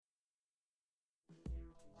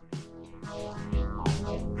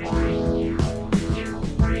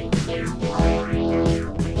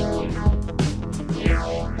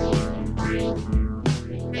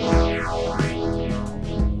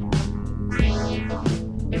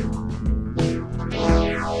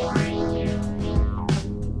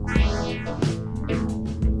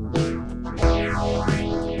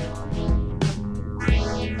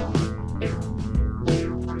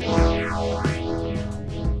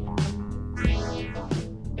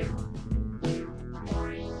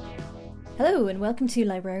Hello and welcome to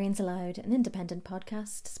Librarians Aloud, an independent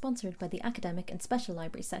podcast sponsored by the Academic and Special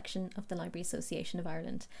Library section of the Library Association of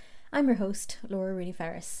Ireland. I'm your host, Laura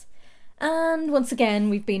Rooney-Ferris. And once again,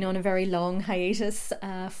 we've been on a very long hiatus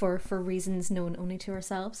for reasons known only to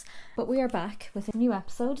ourselves. But we are back with a new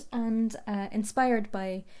episode and inspired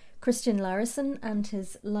by Christian Larison and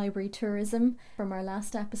his library tourism from our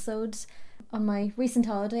last episode. On my recent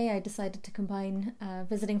holiday, I decided to combine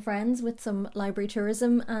visiting friends with some library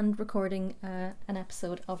tourism and recording an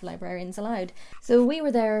episode of Librarians Aloud. So we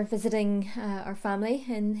were there visiting our family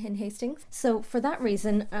in Hastings. So for that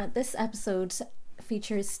reason, this episode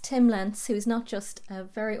features Tim Lentz, who's not just a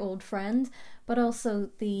very old friend, but also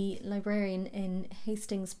the librarian in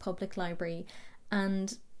Hastings Public Library.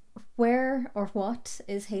 And where or what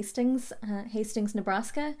is Hastings? Hastings,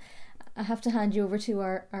 Nebraska. I have to hand you over to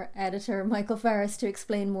our editor, Michael Ferris, to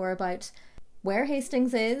explain more about where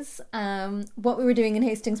Hastings is, what we were doing in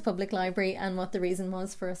Hastings Public Library, and what the reason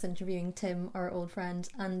was for us interviewing Tim, our old friend,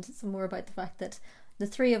 and some more about the fact that the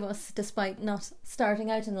three of us, despite not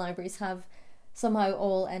starting out in libraries, have somehow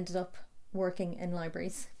all ended up working in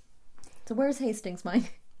libraries. So where's Hastings,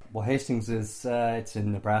 Mike? Well, Hastings is, it's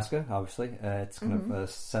in Nebraska, obviously. It's kind of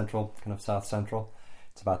central, kind of south central.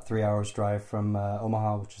 It's about 3 hours drive from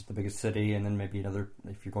Omaha, which is the biggest city, and then maybe another,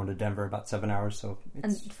 if you're going to Denver, about 7 hours. So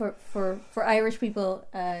it's... And for Irish people,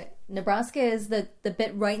 Nebraska is the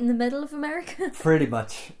bit right in the middle of America? Pretty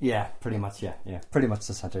much, yeah. Pretty much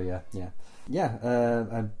the center, yeah.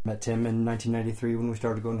 I met Tim in 1993 when we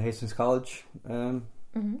started going to Hastings College, and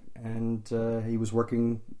he was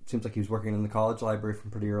working, seems like he was working in the college library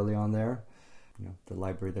from pretty early on there. You know, the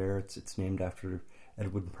library there, it's named after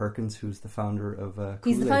Edward Perkins, who's the founder of Kool-Aid.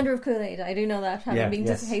 He's the founder of Kool-Aid. I do know that, having been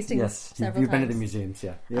to Hastings several times. You've been to the museums,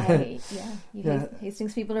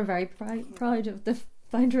 Hastings people are very proud of the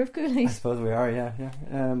founder of Kool-Aid. I suppose we are,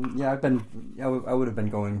 I would have been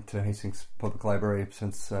going to Hastings Public Library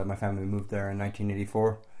since my family moved there in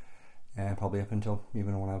 1984, and probably up until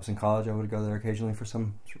even when I was in college, I would go there occasionally for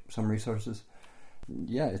some resources.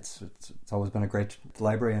 Yeah, it's always been a great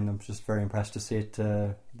library, and I'm just very impressed to see it,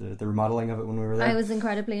 the remodeling of it when we were there. I was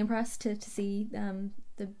incredibly impressed to see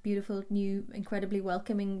the beautiful, new, incredibly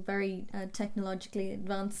welcoming, very technologically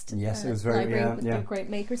advanced it was very, library with their great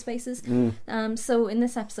maker spaces. So in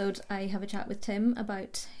this episode, I have a chat with Tim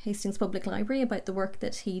about Hastings Public Library, about the work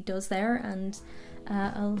that he does there, and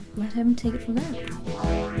I'll let him take it from there.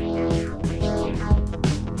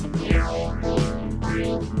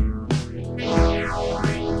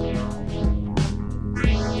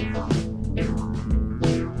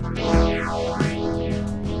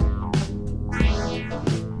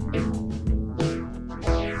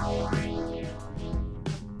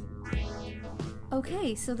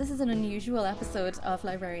 Okay, so this is an unusual episode of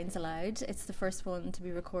Librarians Aloud. It's the first one to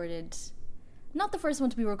be recorded, not the first one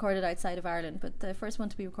to be recorded outside of Ireland, but the first one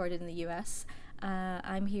to be recorded in the US.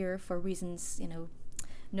 I'm here for reasons,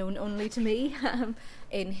 known only to me,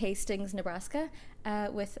 in Hastings, Nebraska,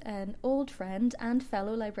 with an old friend and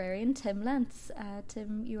fellow librarian, Tim Lentz.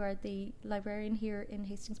 Tim, you are the librarian here in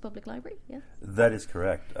Hastings Public Library, yeah? That is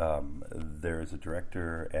correct. There is a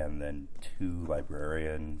director and then two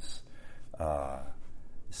librarians.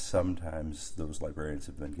 Sometimes those librarians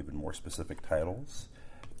have been given more specific titles.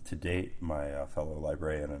 To date, my fellow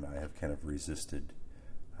librarian and I have kind of resisted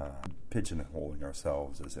pigeonholing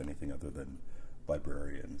ourselves as anything other than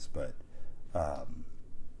librarians, but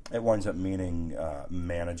it winds up meaning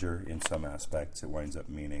manager in some aspects. It winds up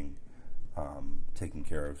meaning taking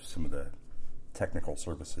care of some of the technical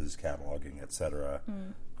services, cataloging, etc.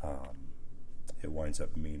 It winds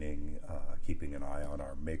up meaning keeping an eye on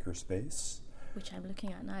our makerspace, which I'm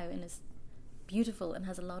looking at now and is beautiful and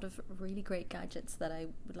has a lot of really great gadgets that I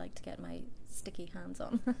would like to get my sticky hands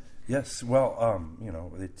on. Yes, well,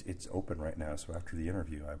 it's open right now, so after the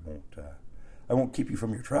interview, I won't keep you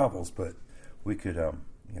from your travels, but we could,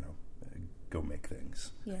 go make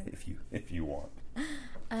things if you want.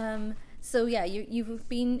 So yeah, you've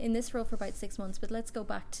been in this role for about 6 months, but let's go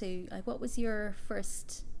back to what was your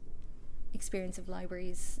first experience of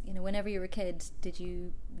libraries? Whenever you were a kid, did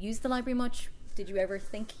you use the library much? did you ever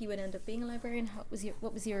think you would end up being a librarian?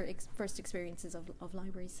 What was your first experiences of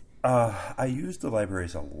libraries? I used the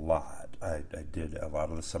libraries a lot. I did a lot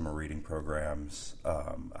of the summer reading programs.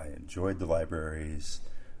 I enjoyed the libraries.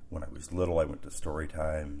 When I was little, I went to story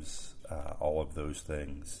times, all of those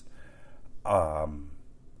things.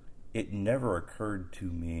 It never occurred to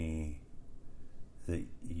me that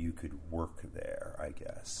you could work there, I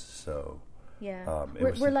guess. So, yeah.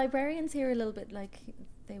 Were librarians here a little bit like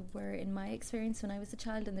they were in my experience when I was a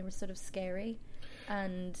child, and they were sort of scary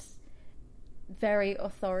and very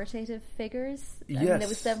authoritative figures? Yes. I mean, there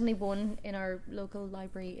was definitely one in our local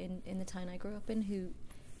library in the town I grew up in who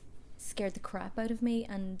scared the crap out of me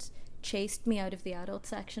and chased me out of the adult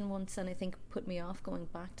section once, and I think put me off going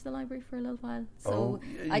back to the library for a little while. So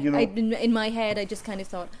in my head I just kind of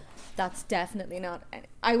thought, that's definitely not,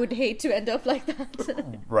 I would hate to end up like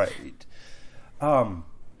that. Right.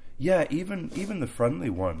 Yeah, even the friendly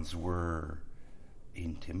ones were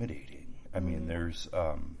intimidating. I mean, there's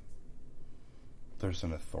an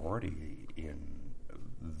authority in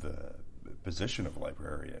the position of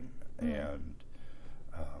librarian, and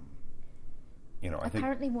I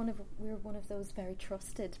apparently we're one of those very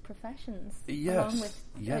trusted professions. Yes, along with,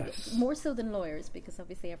 yes. More so than lawyers, because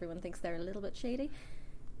obviously everyone thinks they're a little bit shady.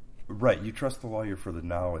 Right, you trust the lawyer for the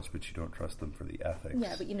knowledge, but you don't trust them for the ethics.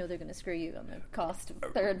 Yeah, but they're going to screw you on the cost of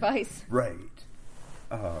their advice. Right.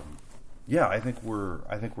 Yeah, I think we're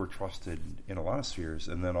trusted in a lot of spheres,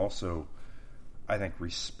 and then also, I think,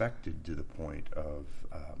 respected to the point of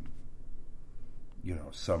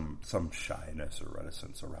some shyness or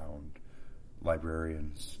reticence around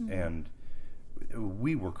librarians, and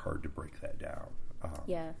we work hard to break that down.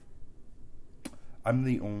 Yeah. I'm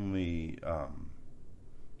the only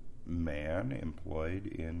man employed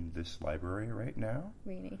in this library right now.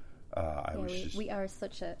 Really? We are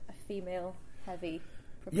such a female heavy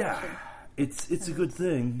profession. Yeah, it's a good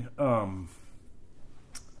thing.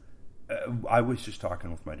 I was just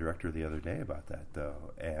talking with my director the other day about that,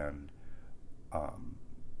 though, and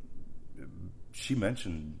she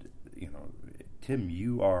mentioned, Tim,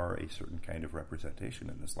 you are a certain kind of representation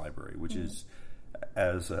in this library, which is,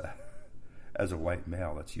 as a white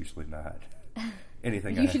male, that's usually not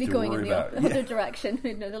anything I have to going worry in the about. other direction.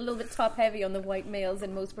 A little bit top heavy on the white males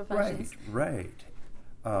in most professions. Right.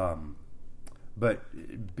 But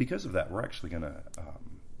because of that, we're actually going to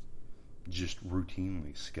just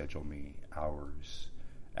routinely schedule me hours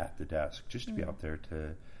at the desk just to be out there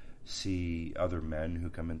to see other men who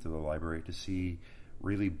come into the library, to see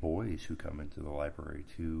really boys who come into the library,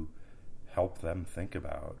 to help them think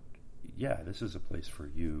about, this is a place for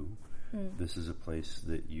you. This is a place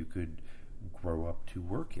that you could grow up to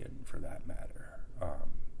work in, for that matter.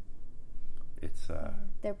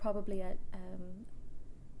 They're probably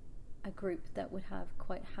a group that would have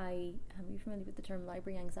quite high. Are you familiar with the term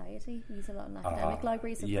library anxiety? We use a lot in academic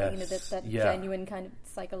libraries. Yes. That genuine kind of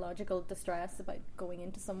psychological distress about going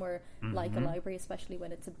into somewhere like a library, especially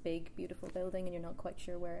when it's a big, beautiful building and you're not quite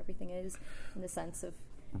sure where everything is, in the sense of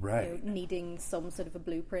needing some sort of a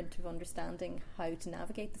blueprint of understanding how to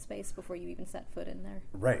navigate the space before you even set foot in there.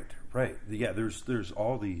 Right. Yeah, there's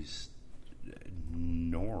all these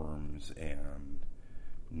norms and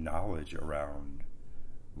knowledge around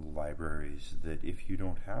libraries that if you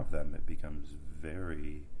don't have them, it becomes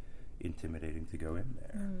very intimidating to go in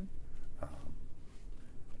there.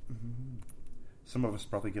 Some of us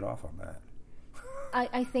probably get off on that.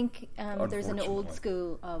 I think there's an old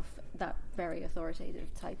school of that very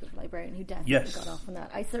authoritative type of librarian who definitely got off on that.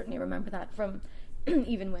 I certainly remember that from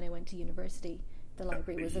even when I went to university. The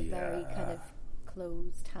library was a very kind of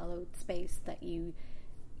closed, hallowed space that you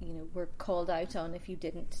were called out on if you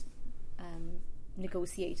didn't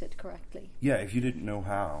negotiate it correctly. Yeah, if you didn't know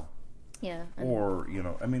how. Yeah. Or,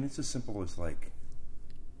 it's as simple as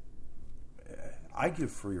I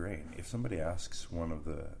give free rein. If somebody asks one of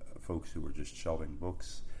the folks who are just shelving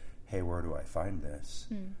books, hey, where do I find this?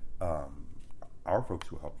 Our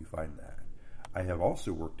folks will help you find that. I have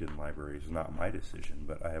also worked in libraries, not my decision,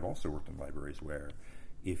 but I have also worked in libraries where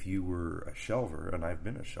if you were a shelver, and I've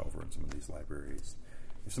been a shelver in some of these libraries,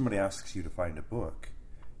 if somebody asks you to find a book,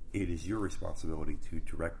 it is your responsibility to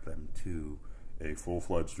direct them to a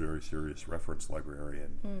full-fledged, very serious reference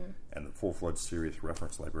librarian, and the full-fledged, serious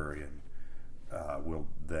reference librarian will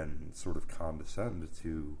then sort of condescend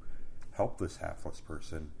to help this hapless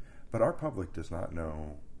person. But our public does not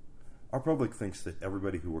know. Our public thinks that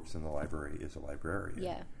everybody who works in the library is a librarian.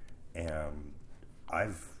 Yeah. And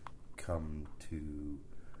I've come to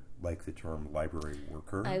like the term library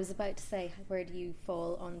worker. I was about to say, where do you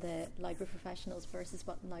fall on the library professionals versus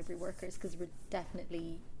library workers? Because we're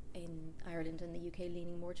definitely in Ireland and the UK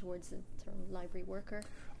leaning more towards the term library worker?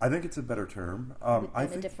 I think it's a better term. I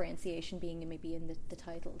think the differentiation being maybe in the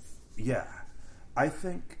titles. Yeah, I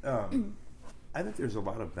think there's a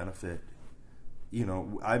lot of benefit. You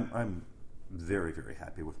know, I'm very, very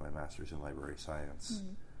happy with my master's in library science.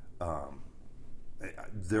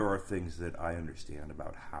 There are things that I understand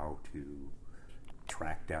about how to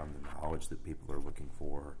track down the knowledge that people are looking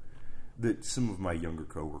for that some of my younger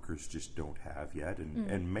coworkers just don't have yet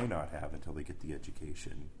and may not have until they get the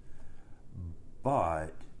education.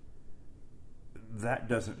 But that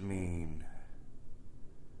doesn't mean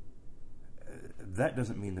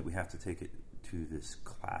that we have to take it to this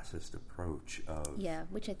classist approach of... Yeah,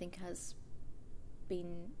 which I think has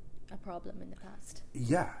been a problem in the past.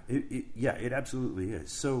 Yeah, it absolutely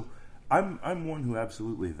is. So I'm one who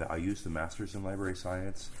absolutely values the master's in library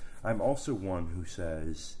science. I'm also one who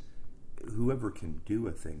says whoever can do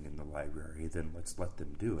a thing in the library, then let's let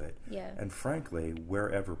them do it. Yeah. And frankly,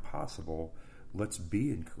 wherever possible, let's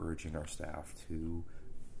be encouraging our staff to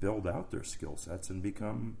build out their skill sets and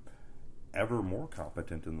become ever more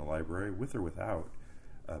competent in the library, with or without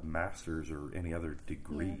a master's or any other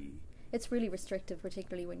degree. Yeah. It's really restrictive,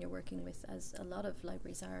 particularly when you're working with, as a lot of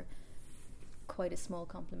libraries are, quite a small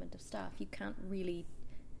complement of staff. You can't really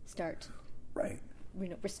start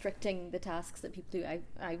restricting the tasks that people do.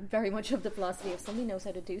 I very much have the philosophy, if somebody knows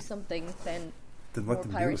how to do something, then more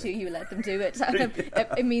power to you, let them do it.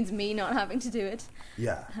 It means me not having to do it.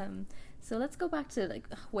 Yeah. So let's go back to like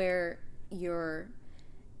where your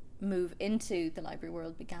move into the library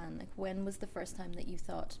world began. Like, when was the first time that you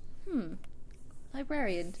thought,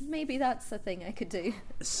 librarian, maybe that's a thing I could do?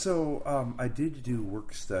 So I did do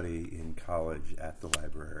work study in college at the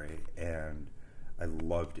library, and I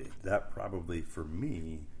loved it. That probably, for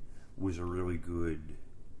me, was a really good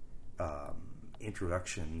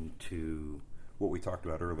introduction to what we talked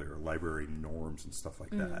about earlier, library norms and stuff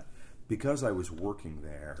like that. Because I was working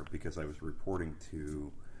there, because I was reporting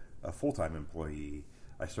to a full-time employee,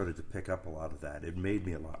 I started to pick up a lot of that. It made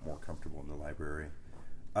me a lot more comfortable in the librry.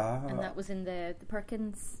 And that was in the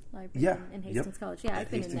Perkins Library in Hastings College. Yeah,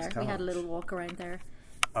 I've been in there. We had a little walk around there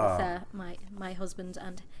with my husband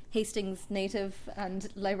and Hastings native and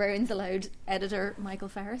Librarians Allowed editor Michael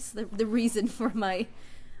Ferris. The reason for my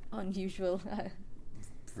unusual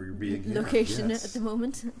for being here, location at the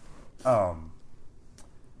moment.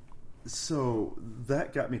 So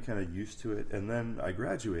that got me kind of used to it, and then I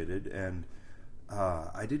graduated, and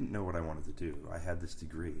I didn't know what I wanted to do. I had this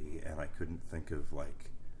degree, and I couldn't think of like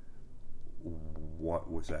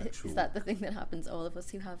what was actually... Is that the thing that happens all of us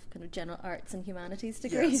who have kind of general arts and humanities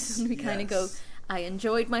degrees? And we kind of go, I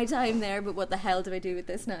enjoyed my time there, but what the hell do I do with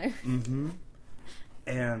this now?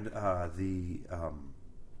 And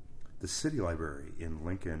the city library in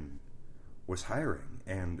Lincoln was hiring,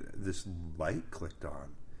 and this light clicked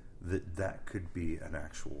on that could be an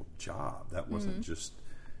actual job. That wasn't just,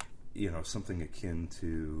 something akin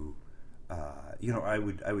to... I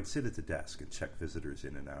would sit at the desk and check visitors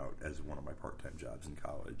in and out as one of my part-time jobs in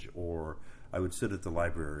college, or I would sit at the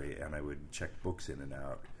library and I would check books in and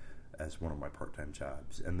out as one of my part-time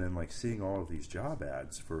jobs. And then like seeing all of these job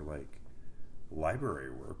ads for like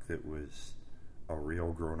library work that was a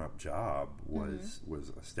real grown-up job was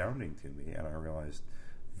astounding to me, and I realized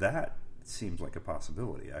that seems like a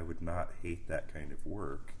possibility. I would not hate that kind of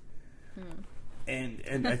work.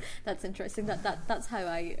 And that's interesting. That's how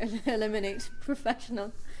I eliminate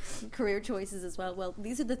professional career choices as well. Well,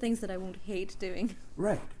 these are the things that I won't hate doing.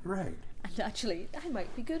 Right. And actually, I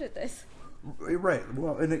might be good at this. Right.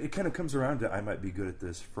 Well, and it kind of comes around to I might be good at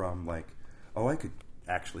this from like, I could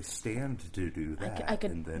actually stand to do that. I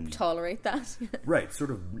could and then tolerate that. Right. Sort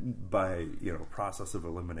of by process of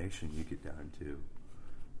elimination, you get down to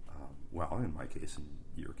in my case, in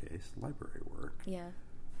your case, library work. Yeah.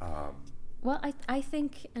 Well, I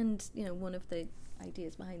think, and one of the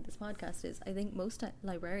ideas behind this podcast is I think most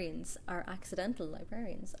librarians are accidental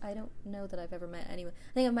librarians. I don't know that I've ever met anyone.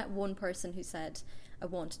 I think I've met one person who said, I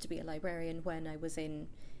wanted to be a librarian when I was in,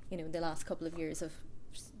 the last couple of years of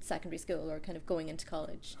secondary school or kind of going into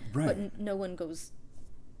college. Right. But no one goes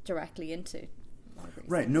directly into libraries.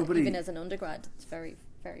 Right. Nobody, even as an undergrad, it's very,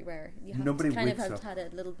 very rare. You have nobody to kind of wakes have up, had a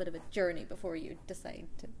little bit of a journey before you decide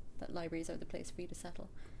that libraries are the place for you to settle.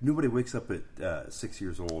 Nobody wakes up at 6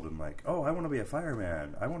 years old and like, I want to be a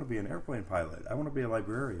fireman. I want to be an airplane pilot. I want to be a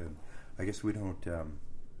librarian. I guess we don't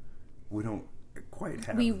quite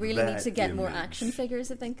have. We really need to get image. more action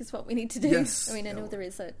figures, I think, is what we need to do. Yes. I mean, I know there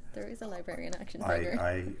is a librarian action figure.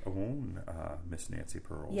 I own Miss Nancy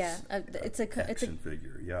Pearl's. Yeah, it's a action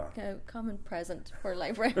figure. Yeah, a common present for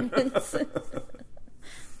librarians.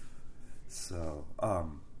 So,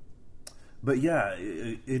 But yeah,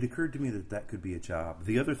 it occurred to me that could be a job.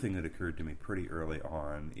 The other thing that occurred to me pretty early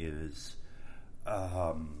on is,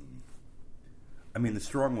 I mean, the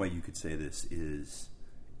strong way you could say this is,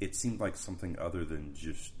 it seemed like something other than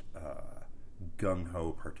just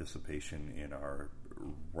gung-ho participation in our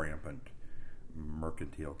rampant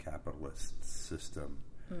mercantile capitalist system.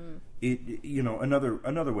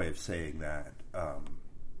 Another way of saying that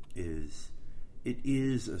is, it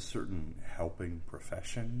is a certain helping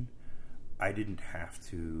profession. I didn't have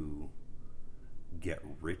to get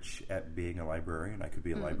rich at being a librarian. I could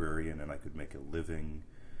be a librarian and I could make a living,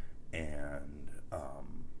 and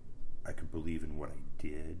I could believe in what I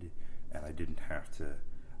did, and I didn't have to.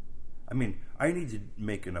 I mean, I need to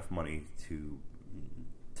make enough money to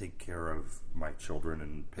take care of my children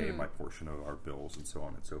and pay my portion of our bills and so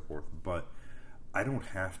on and so forth, but I don't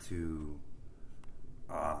have to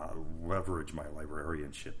leverage my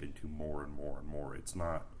librarianship into more and more and more. It's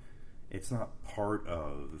not part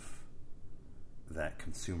of that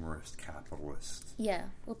consumerist capitalist. Yeah,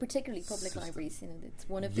 well, particularly public libraries. It's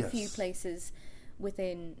one of the few places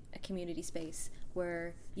within a community space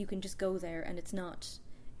where you can just go there, and it's not,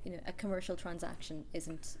 a commercial transaction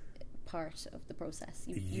isn't part of the process.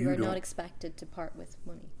 You are not expected to part with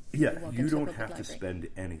money. Yeah, you don't have to spend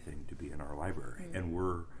anything to be in our library, and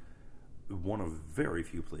we're one of very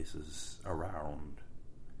few places around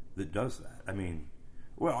that does that. I mean,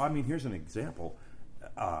 here's an example.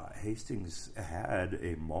 Hastings had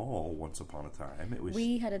a mall once upon a time.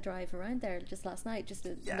 We had a drive around there just last night just to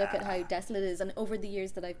look at how desolate it is. And over the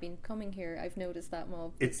years that I've been coming here, I've noticed that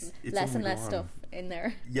mall. It's less and less stuff in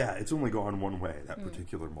there. Yeah, it's only gone one way, that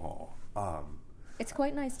particular mall. It's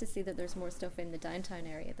quite nice to see that there's more stuff in the downtown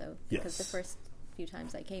area, though. Because the first few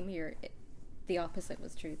times I came here, the opposite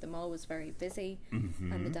was true. The mall was very busy,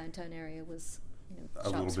 and the downtown area was,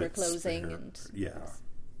 shops were closing.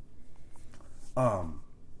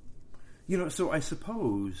 So I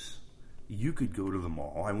suppose you could go to the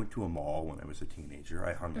mall. I went to a mall when I was a teenager.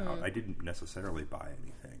 I hung out. I didn't necessarily buy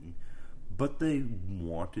anything, but they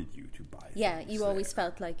wanted you to buy things. Yeah, you always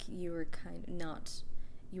felt like you were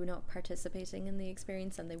you were not participating in the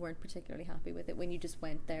experience, and they weren't particularly happy with it when you just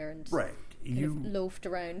went there and loafed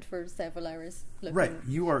around for several hours.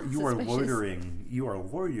 You are loitering. You are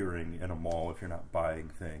loitering in a mall if you're not buying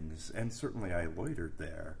things, and certainly I loitered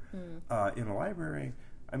there. In a library,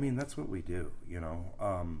 I mean, that's what we do.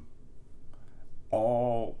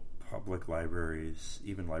 All public libraries,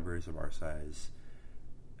 even libraries of our size,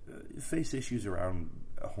 face issues around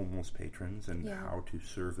homeless patrons and how to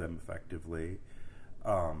serve them effectively.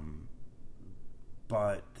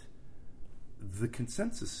 But the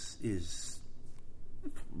consensus is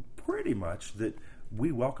pretty much that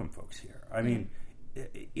we welcome folks here. I mean,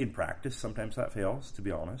 in practice, sometimes that fails, to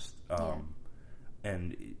be honest.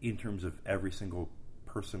 And in terms of every single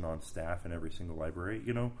person on staff in every single library,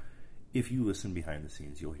 if you listen behind the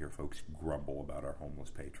scenes, you'll hear folks grumble about our homeless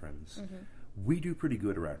patrons. We do pretty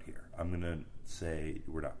good around here. I'm going to say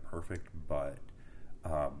we're not perfect, but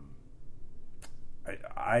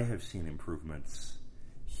I have seen improvements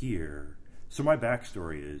here. So my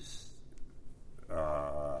backstory is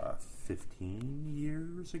 15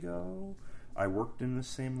 years ago, I worked in the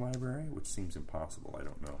same library, which seems impossible. I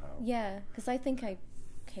don't know how. Yeah, because I think I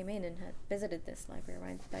came in and had visited this library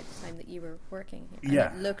around about the time that you were working here.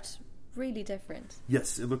 And it looked really different.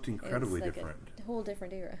 Yes, it looked incredibly different. A whole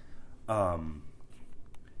different era.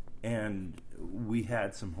 And we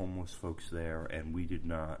had some homeless folks there, and we did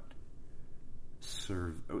not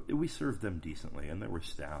we served them decently, and there were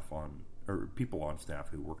people on staff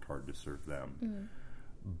who worked hard to serve them.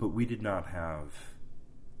 But we did not have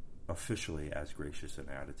officially as gracious an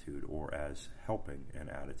attitude or as helping an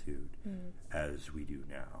attitude as we do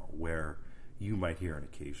now, where you might hear an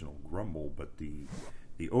occasional grumble, but the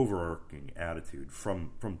overarching attitude from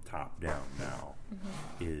top down now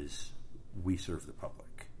is we serve the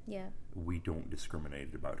public. Yeah. We don't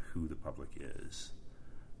discriminate about who the public is.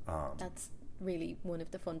 That's really one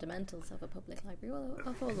of the fundamentals of a public library, well,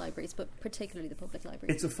 of all libraries, but particularly the public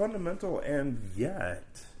library. It's a fundamental, and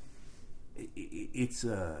yet it's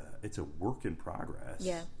a work in progress.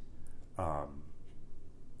 Yeah.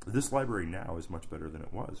 This library now is much better than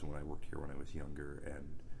it was when I worked here when I was younger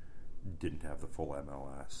and didn't have the full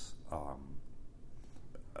MLS.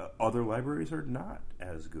 Other libraries are not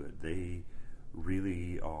as good. They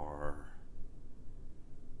really are,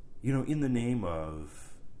 in the name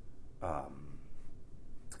of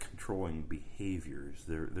controlling behaviors,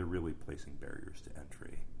 they're really placing barriers to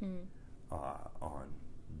entry on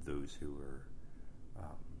those who are,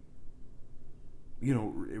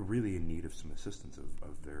 really in need of some assistance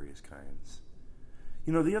of various kinds.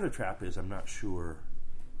 The other trap is I'm not sure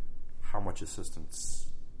how much assistance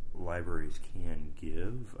libraries can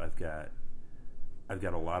give. I've got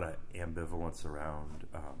a lot of ambivalence around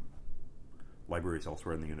libraries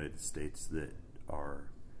elsewhere in the United States that are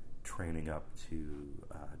training up to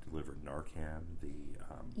deliver Narcan,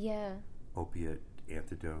 the opiate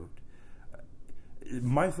antidote.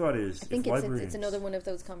 My thought is, I think it's another one of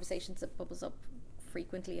those conversations that bubbles up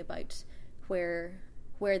frequently about where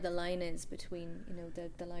the line is between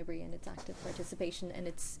the library and its active participation and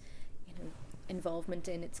its involvement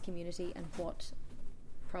in its community and what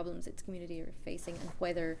problems its community are facing, and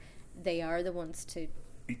whether they are the ones to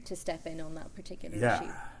step in on that particular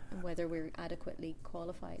issue, and whether we're adequately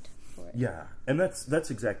qualified for it. Yeah, and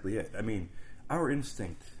that's exactly it. I mean, our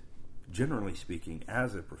instinct, generally speaking,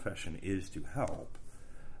 as a profession, is to help.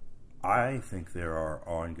 I think there are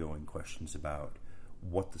ongoing questions about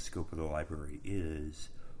what the scope of the library is,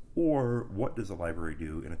 or what does a library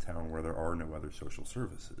do in a town where there are no other social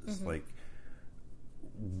services. Mm-hmm. Like,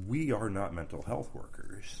 we are not mental health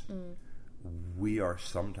workers. We are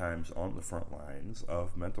sometimes on the front lines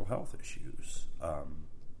of mental health issues.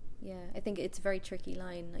 I think it's a very tricky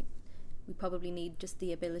line. Like, we probably need just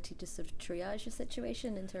the ability to sort of triage a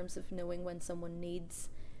situation in terms of knowing when someone needs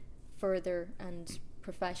further and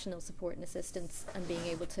professional support and assistance, and being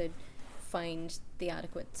able to find the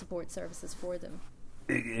adequate support services for them.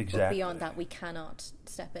 Exactly. But beyond that, we cannot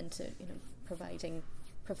step into providing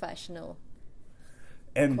professional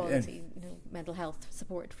quality mental health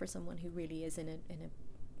support for someone who really is in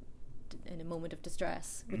a moment of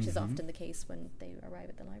distress, which is often the case when they arrive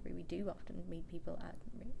at the library. We do often meet people at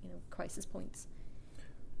crisis points.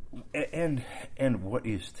 And what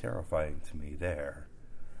is terrifying to me there,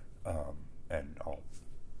 and I'll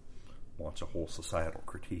launch a whole societal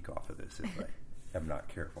critique off of this if I am not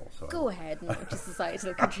careful. So go ahead and launch a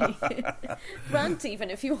societal critique. Rant even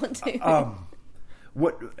if you want to.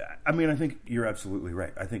 I think you're absolutely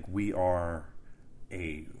right. I think we are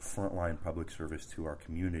a frontline public service to our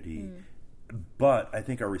community, but I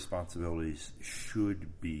think our responsibilities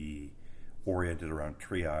should be oriented around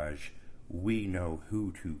triage. We know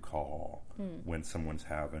who to call when someone's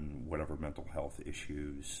having whatever mental health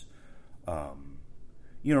issues.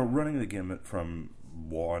 Running the gamut from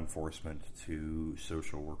law enforcement to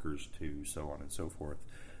social workers to so on and so forth.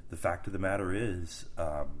 The fact of the matter is,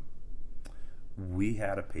 we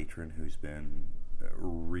had a patron who's been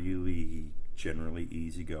really generally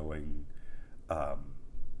easygoing,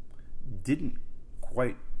 didn't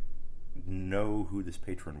quite know who this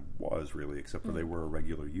patron was really, except for they were a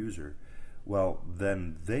regular user. Well,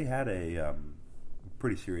 then they had a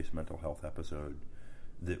pretty serious mental health episode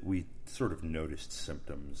that we sort of noticed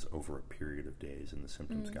symptoms over a period of days, and the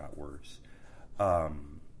symptoms got worse.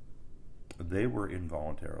 They were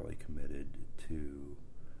involuntarily committed to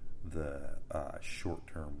the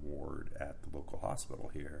short-term ward at the local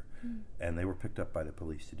hospital here, and they were picked up by the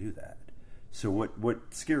police to do that. So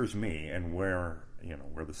what scares me, and where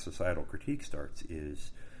the societal critique starts,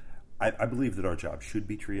 is I believe that our job should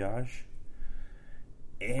be triage,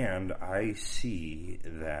 and I see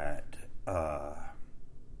that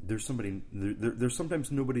there's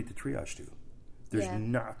sometimes nobody to triage to. There's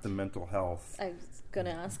not the mental health. I was going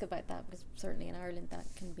to ask about that, because certainly in Ireland that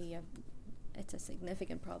can be it's a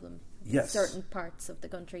significant problem. Yes. Certain parts of the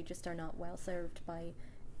country just are not well served by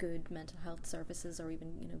good mental health services, or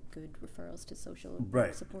even good referrals to social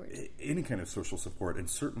support. Any kind of social support, and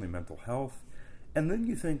certainly mental health. And then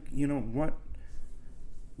you think,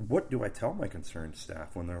 what do I tell my concerned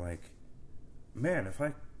staff when they're like, man, if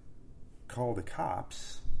I call the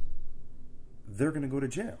cops, they're going to go to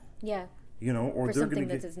jail. Yeah. Or for they're something going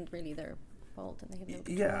to that isn't really their fault, and they have no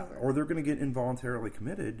control over. Or they're going to get involuntarily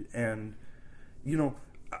committed. And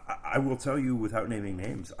I will tell you, without naming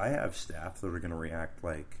names, I have staff that are going to react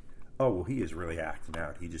like, oh, well, he is really acting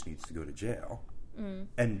out, he just needs to go to jail.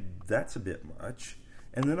 And that's a bit much.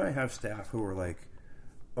 And then I have staff who are like,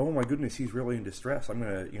 oh my goodness, he's really in distress, I'm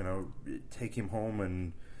going to take him home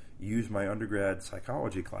and use my undergrad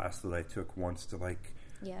psychology class that I took once to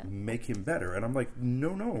make him better. And I'm like,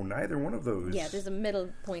 no, neither one of those. Yeah, there's a middle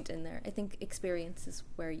point in there. I think experience is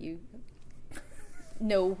where you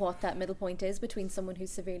know what that middle point is between someone who's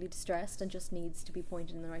severely distressed and just needs to be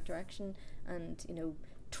pointed in the right direction, and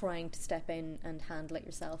trying to step in and handle it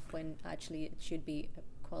yourself, when actually it should be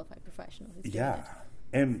a qualified professional who's doing it.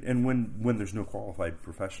 And when there's no qualified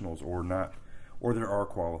professionals, or there are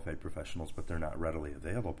qualified professionals but they're not readily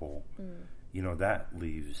available, that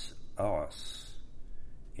leaves us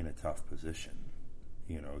in a tough position.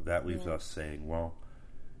 That leaves us saying, well,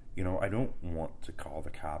 I don't want to call the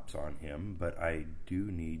cops on him, but I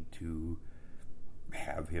do need to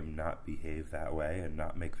have him not behave that way and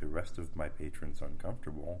not make the rest of my patrons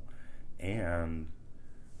uncomfortable. And,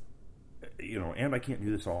 and I can't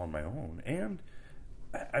do this all on my own. And,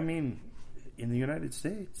 I mean, in the United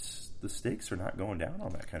States, the stakes are not going down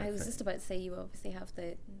on that kind of thing. I was just about to say, you obviously have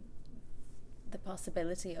the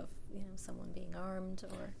possibility of, someone being armed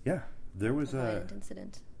or there was a violent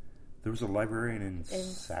incident. There was a librarian in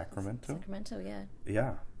Sacramento. Sacramento, yeah.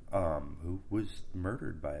 Yeah. Who was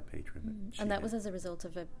murdered by a patron. And that was as a result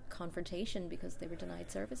of a confrontation because they were denied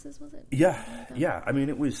services, was it? Yeah. I mean,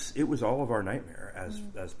 it was all of our nightmare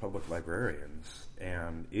as public librarians,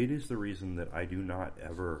 and it is the reason that I do not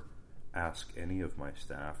ever ask any of my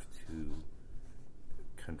staff to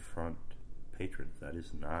confront patrons. That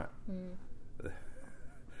is not...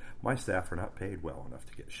 my staff are not paid well enough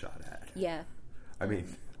to get shot at. Yeah. I mean,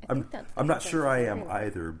 I'm not sure I am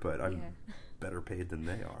either, but I'm better paid than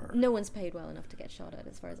they are. No one's paid well enough to get shot at,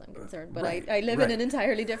 as far as I'm concerned. But I live in an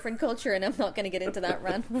entirely different culture, and I'm not going to get into that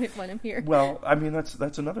rant when I'm here. Well, I mean,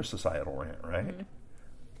 that's another societal rant, right?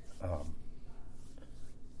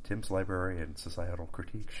 Tim's Librarian Societal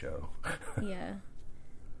Critique Show. Yeah.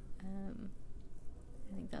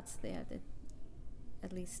 I think that's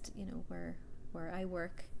at least, where I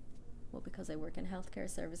work, well, because I work in healthcare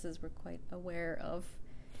services, we're quite aware of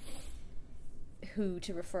who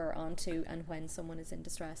to refer on to and when someone is in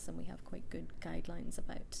distress, and we have quite good guidelines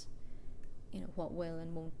about what will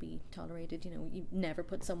and won't be tolerated. You never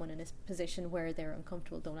put someone in a position where they're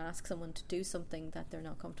uncomfortable. Don't ask someone to do something that they're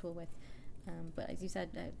not comfortable with. But as you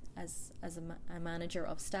said, as a manager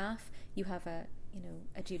of staff, you have a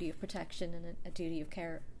duty of protection and a duty of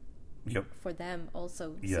care for them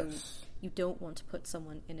also. Yes. So you don't want to put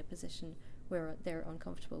someone in a position where they're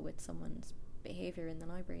uncomfortable with someone's behaviour in the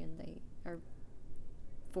library and they are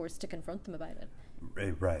forced to confront them about it.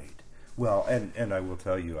 Right. Well, and I will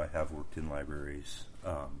tell you, I have worked in libraries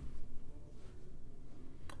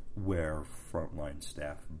where frontline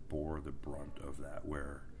staff bore the brunt of that,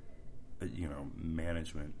 where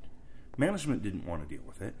management didn't want to deal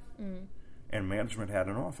with it, and management had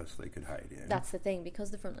an office they could hide in. That's the thing,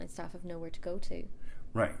 because the frontline staff have nowhere to go to.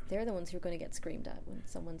 Right. They're the ones who are going to get screamed at when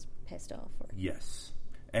someone's pissed off. Yes.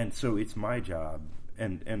 And so it's my job,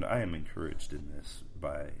 and I am encouraged in this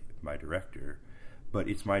by my director, but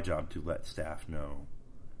it's my job to let staff know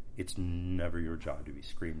it's never your job to be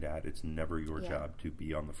screamed at. It's never your job to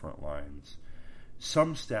be on the front lines.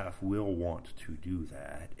 Some staff will want to do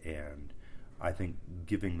that, and I think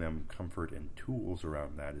giving them comfort and tools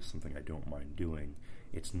around that is something I don't mind doing.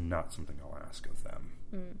 It's not something I'll ask of them,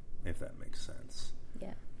 if that makes sense.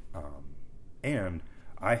 Yeah. And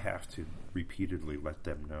I have to repeatedly let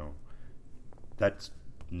them know that's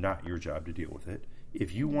not your job to deal with it.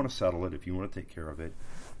 If you want to settle it, if you want to take care of it,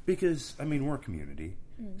 because, I mean, we're a community.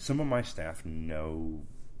 Some of my staff know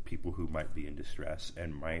people who might be in distress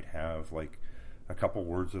and might have, like, a couple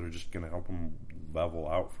words that are just going to help them level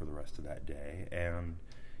out for the rest of that day. And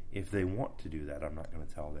if they want to do that, I'm not going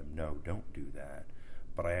to tell them, no, don't do that.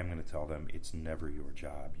 But I am going to tell them it's never your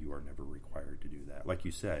job. You are never required to do that. Like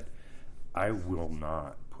you said, I will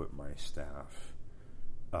not put my staff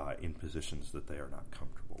in positions that they are not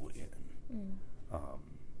comfortable in.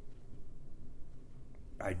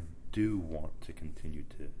 I do want to continue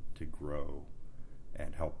to grow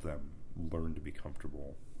and help them learn to be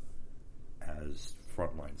comfortable as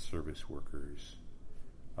frontline service workers,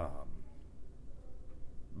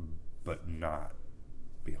 but not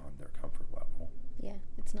beyond their comfort level. Yeah,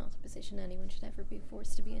 it's not a position anyone should ever be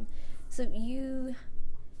forced to be in. So you've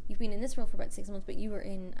been in this role for about 6 months, but you were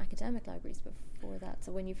in academic libraries before that.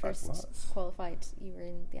 So when you first qualified, you were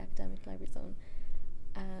in the academic library zone.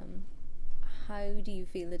 How do you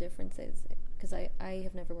feel the difference is? Because I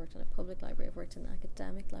have never worked in a public library. I've worked in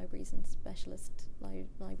academic libraries and specialist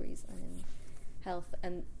libraries and in health.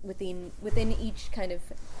 And within each kind of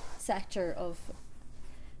sector of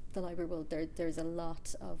the library world, there's a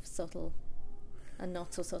lot of subtle and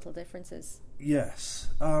not so subtle differences. Yes.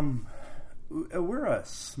 We're a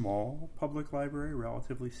small public library,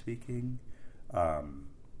 relatively speaking. I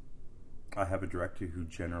have a director who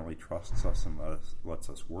generally trusts us and lets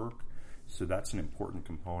us work, so that's an important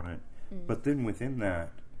component. But then within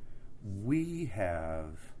that, we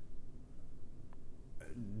have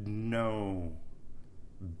no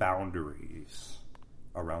boundaries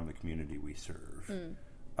around the community we serve.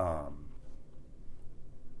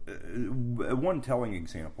 One telling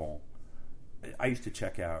example, I used to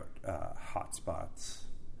check out hotspots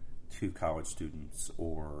to college students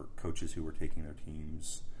or coaches who were taking their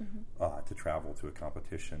teams to travel to a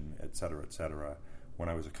competition, et cetera, when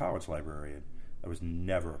I was a college librarian. That was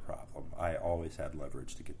never a problem. I always had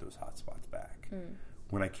leverage to get those hotspots back.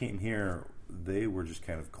 When I came here, they were just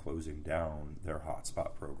kind of closing down their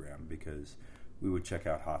hotspot program because we would check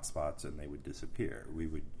out hotspots and they would disappear. We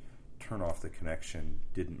would turn off the connection,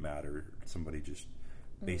 didn't matter. Somebody just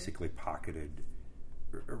basically pocketed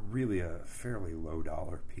really a fairly low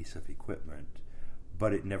dollar piece of equipment,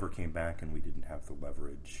 but it never came back and we didn't have the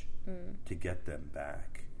leverage to get them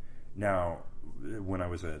back. Now, when I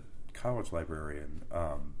was a college librarian,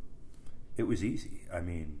 it was easy. I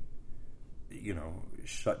mean,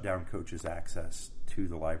 shut down coach's access to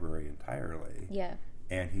the library entirely. Yeah.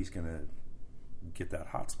 And he's going to get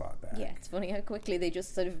that hotspot back. Yeah, it's funny how quickly they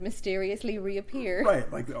just sort of mysteriously reappear.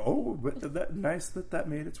 Right, like, but nice that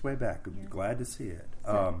made its way back. I'm glad to see it.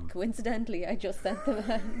 So, coincidentally, I just sent them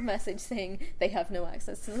a message saying they have no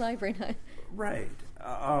access to the library now. Right.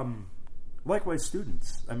 Likewise,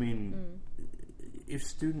 students. I mean, if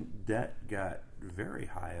student debt got very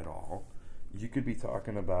high at all, you could be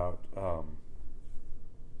talking about,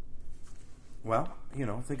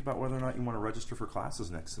 think about whether or not you want to register for classes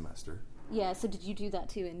next semester. Yeah, so did you do that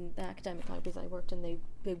too in the academic libraries I worked in?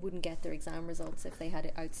 They wouldn't get their exam results if they had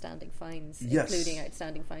outstanding fines, yes. including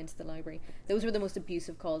outstanding fines to the library. Those were the most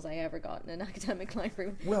abusive calls I ever got in an academic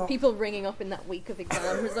library. Well, people ringing up in that week of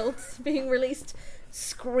exam results being released,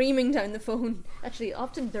 screaming down the phone. Actually,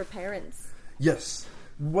 often their parents. Yes.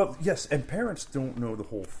 Well, yes, and parents don't know the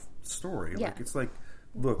whole story. Yeah. Like, it's like,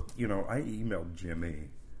 look, I emailed Jimmy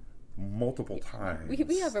multiple times.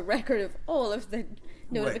 We have a record of all of the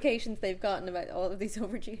notifications they've gotten about all of these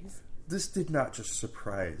overdues. This did not just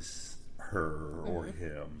surprise her or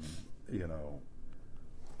him,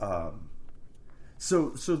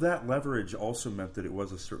 So that leverage also meant that it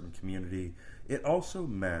was a certain community. It also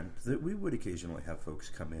meant that we would occasionally have folks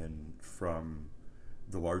come in from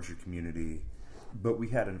the larger community, but we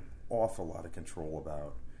had an awful lot of control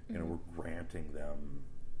about, we're granting them,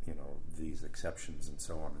 these exceptions and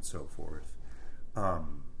so on and so forth.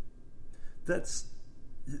 That's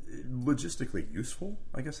logistically useful,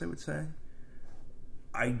 I guess I would say.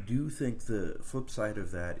 I do think the flip side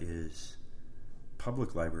of that is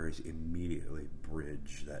public libraries immediately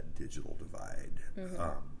bridge that digital divide.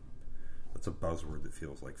 That's a buzzword that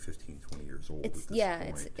feels like 15, 20 years old at this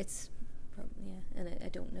point. It's probably, and I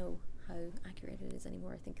don't know how accurate it is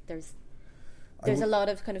anymore. I think there's a lot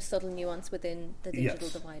of kind of subtle nuance within the digital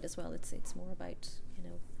divide as well. It's more about,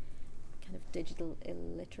 kind of digital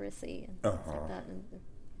illiteracy and things like that, and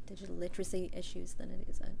digital literacy issues than it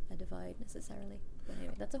is a divide necessarily. But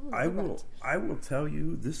anyway, that's a whole other rant. I will tell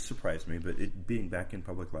you, this surprised me, but being back in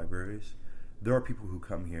public libraries, there are people who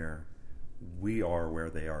come here. We are where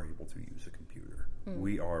they are able to use a computer.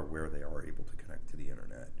 We are where they are able to connect to the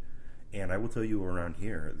internet. And I will tell you, around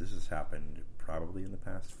here, this has happened probably in the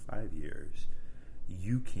past 5 years.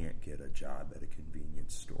 You can't get a job at a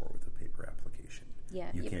convenience store with a paper application. Yeah,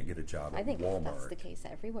 you can't get a job at Walmart. I think that's the case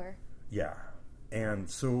everywhere. Yeah. And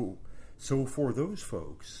so for those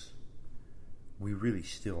folks, we really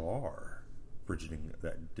still are bridging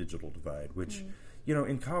that digital divide, which,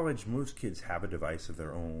 in college, most kids have a device of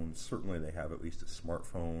their own. Certainly they have at least a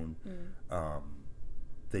smartphone.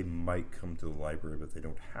 They might come to the library, but they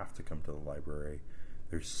don't have to come to the library.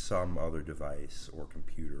 There's some other device or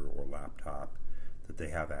computer or laptop that they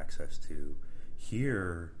have access to.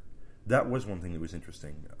 Here, that was one thing that was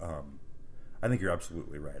interesting. I think you're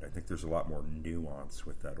absolutely right. I think there's a lot more nuance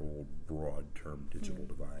with that old broad term digital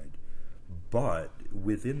divide. But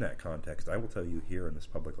within that context, I will tell you, here in this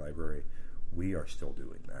public library, we are still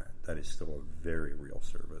doing that. That is still a very real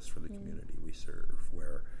service for the community we serve,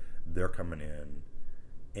 where they're coming in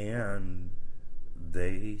and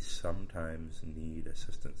they sometimes need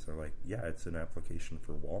assistance. They're like, yeah, it's an application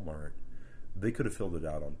for Walmart. They could have filled it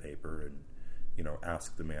out on paper and,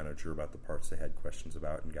 asked the manager about the parts they had questions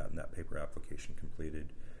about and gotten that paper application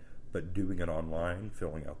completed. But doing it online,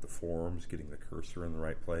 filling out the forms, getting the cursor in the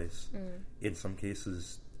right place, in some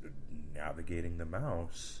cases, navigating the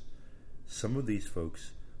mouse, some of these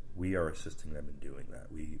folks, we are assisting them in doing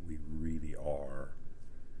that. We really are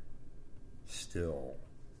still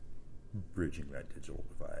bridging that digital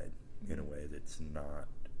divide in a way that's not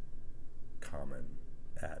common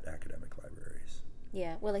at academic libraries.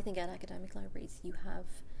 Yeah, well, I think at academic libraries you have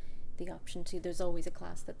the option to. There's always a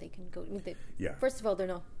class that they can go. I mean, first of all, they're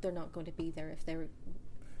not going to be there if they're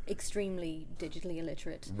extremely digitally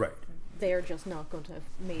illiterate. Right. They're just not going to have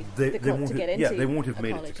made the cut to get into. Yeah, they won't have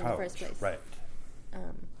made it to college in the first place. Right.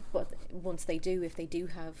 But once they do, if they do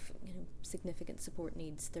have significant support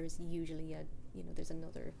needs, there's usually there's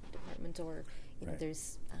another department or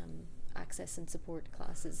there's access and support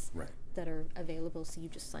classes Right. that are available, so you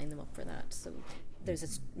just sign them up for that. So there's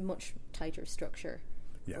a much tighter structure.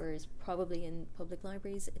 Yeah. Whereas probably in public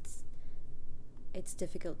libraries, it's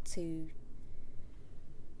difficult to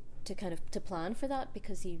kind of to plan for that,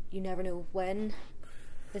 because you never know when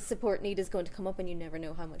the support need is going to come up, and you never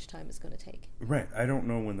know how much time it's going to take. Right. I don't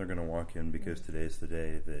know when they're going to walk in, because today's the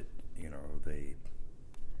day that, they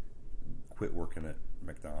quit working at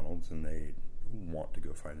McDonald's and they want to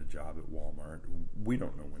go find a job at Walmart. We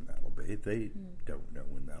don't know when that'll be. They don't know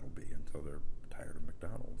when that'll be until they're tired of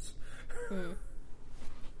McDonald's.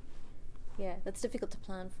 Yeah, that's difficult to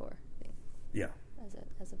plan for, I think, Yeah.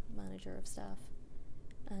 as a manager of staff.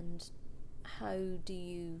 And how do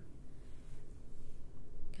you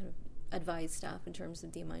kind of advise staff in terms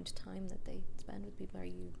of the amount of time that they spend with people? Are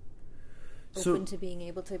you open to being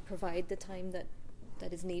able to provide the time that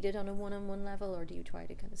is needed on a one-on-one level, or do you try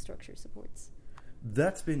to kind of structure supports?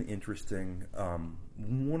 That's been interesting.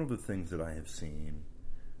 One of the things that I have seen,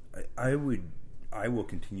 I will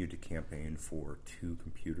continue to campaign for 2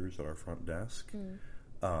 computers at our front desk.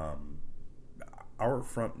 Our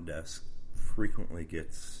front desk frequently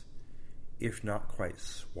gets, if not quite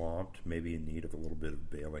swamped, maybe in need of a little bit of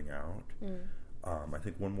bailing out. I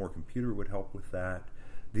think one more computer would help with that.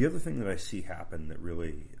 The other thing that I see happen that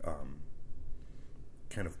really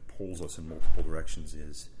kind of pulls us in multiple directions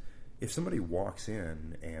is, if somebody walks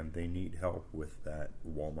in and they need help with that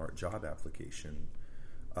Walmart job application,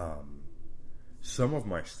 some of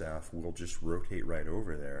my staff will just rotate right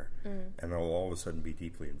over there, and they'll all of a sudden be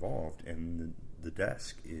deeply involved, and the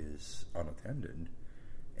desk is unattended.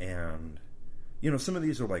 And, some of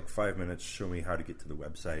these are like 5 minutes, show me how to get to the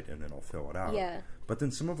website, and then I'll fill it out. Yeah. But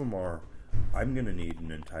then some of them are, I'm going to need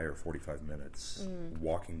an entire 45 minutes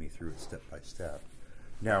walking me through it step by step.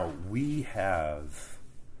 Now, we have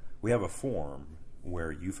a form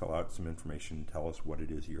where you fill out some information, tell us what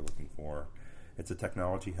it is you're looking for. It's a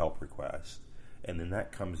technology help request. And then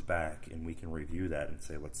that comes back, and we can review that and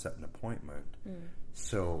say, let's set an appointment.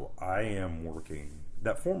 So I am working,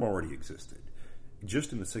 that form already existed.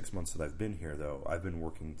 Just in the 6 months that I've been here, though, I've been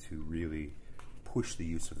working to really push the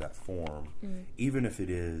use of that form, even if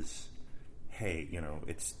it is, hey,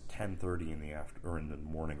 it's 10:30 in the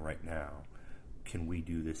morning right now. Can we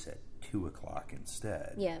do this at 2 o'clock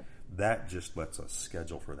instead? Yeah. That just lets us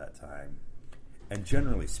schedule for that time. And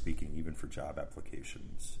generally speaking, even for job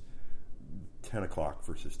applications, 10 o'clock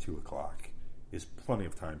versus 2 o'clock is plenty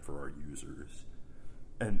of time for our users.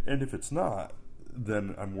 And if it's not,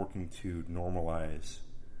 then I'm working to normalize,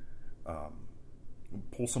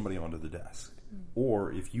 pull somebody onto the desk.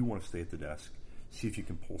 Or if you want to stay at the desk, see if you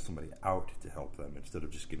can pull somebody out to help them instead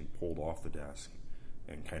of just getting pulled off the desk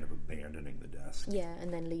and kind of abandoning the desk. Yeah,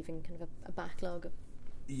 and then leaving kind of a backlog of...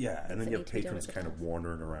 Yeah, and then you have patrons kind of task.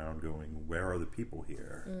 wandering around going, where are the people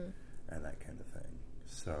here? And that kind of thing.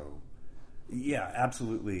 So, yeah,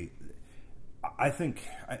 absolutely. I think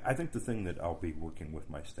the thing that I'll be working with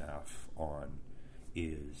my staff on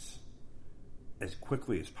is, as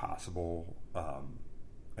quickly as possible,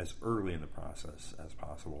 as early in the process as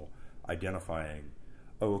possible, identifying,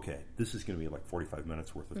 okay, this is going to be like 45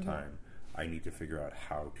 minutes worth of time. I need to figure out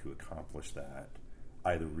how to accomplish that,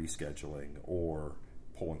 either rescheduling or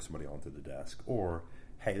pulling somebody onto the desk, or,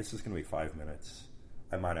 hey, this is going to be 5 minutes.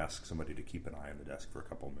 I might ask somebody to keep an eye on the desk for a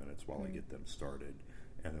couple of minutes while I get them started,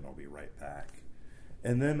 and then I'll be right back.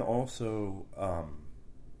 And then also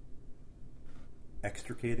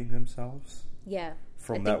extricating themselves. Yeah.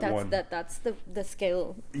 From I that think one. That's the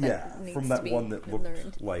skill. That needs from to that be one that looked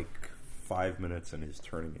learned. like 5 minutes and is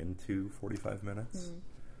turning into 45 minutes.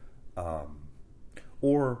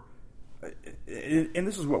 Or, and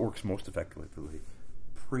this is what works most effectively,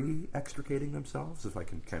 pre-extricating themselves, if I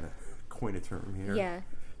can kind of coin a term here. Yeah.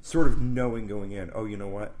 Sort of knowing going in, oh, you know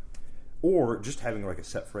what? Or just having like a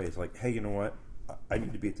set phrase like, hey, you know what? I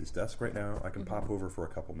need to be at this desk right now. I can pop over for a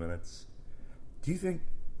couple minutes. Do you think...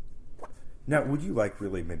 Now, would you like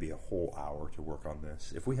really maybe a whole hour to work on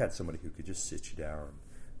this? If we had somebody who could just sit you down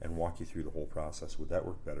and walk you through the whole process, would that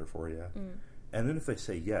work better for you? And then if they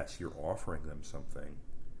say yes, you're offering them something,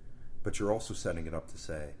 but you're also setting it up to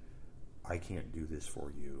say, I can't do this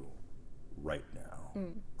for you right now.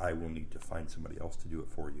 I will need to find somebody else to do it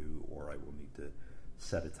for you, or I will need to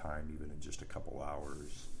set a time even in just a couple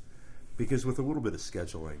hours. Because with a little bit of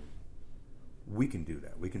scheduling, we can do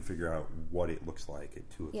that. We can figure out what it looks like at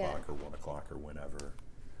 2 o'clock or 1 o'clock or whenever,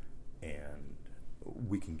 and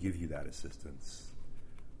we can give you that assistance.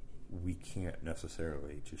 We can't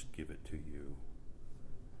necessarily just give it to you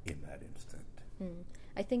in that instant.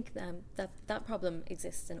 I think that problem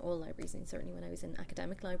exists in all libraries, and certainly when I was in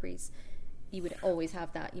academic libraries, you would always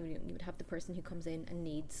have that. You would have the person who comes in and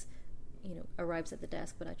needs, arrives at the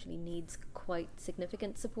desk, but actually needs quite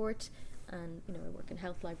significant support. And, I work in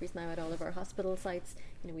health libraries now at all of our hospital sites.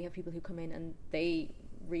 We have people who come in and they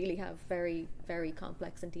really have very, very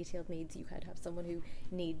complex and detailed needs. You could have someone who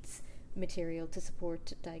needs material to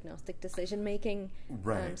support diagnostic decision making.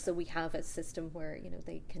 Right. So we have a system where,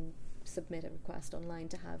 they can submit a request online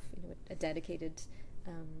to have, a dedicated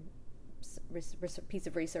piece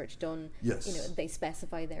of research done. Yes. They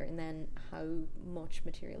specify there and then how much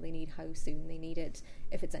material they need, how soon they need it.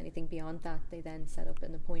 If it's anything beyond that, they then set up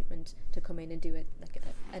an appointment to come in and do it, like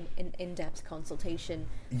an in-depth consultation.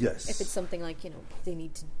 Yes. If it's something like, they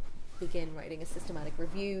need to begin writing a systematic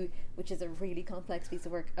review, which is a really complex piece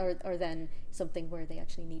of work, or then something where they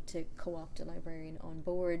actually need to co-opt a librarian on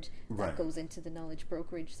board. Right. That goes into the knowledge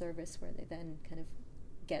brokerage service, where they then kind of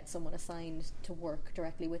get someone assigned to work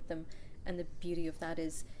directly with them. And the beauty of that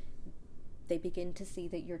is they begin to see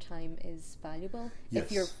that your time is valuable. Yes.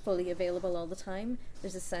 If you're fully available all the time,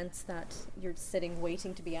 there's a sense that you're sitting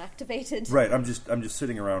waiting to be activated. Right. I'm just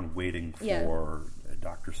sitting around waiting for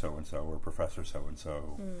Dr. So-and-so or Professor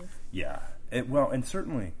So-and-so. Yeah. And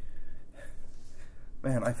certainly,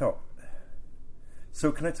 man, I felt...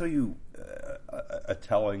 So can I tell you a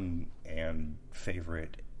telling and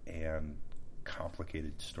favorite and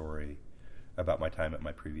complicated story about my time at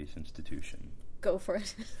my previous institution? Go for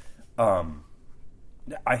it.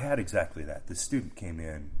 I had exactly that. The student came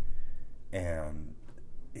in and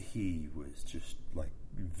he was just like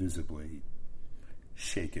visibly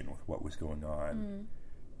shaken with what was going on.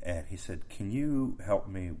 And he said, "Can you help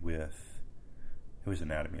me with," it was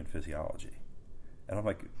anatomy and physiology. And I'm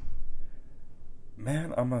like,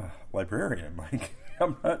 "Man, I'm a librarian. Like,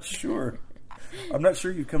 I'm not sure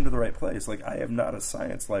you've come to the right place. Like, I am not a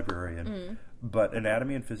science librarian." But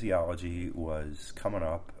anatomy and physiology was coming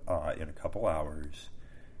up in a couple hours,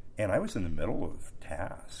 and I was in the middle of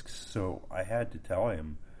tasks. So I had to tell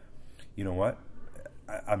him, you know what,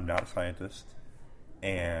 I'm not a scientist,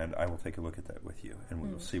 and I will take a look at that with you, and we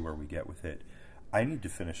will see where we get with it. I need to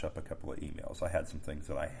finish up a couple of emails. I had some things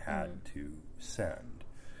that I had to send.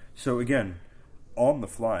 So again, on the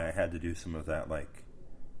fly, I had to do some of that, like,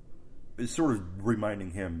 sort of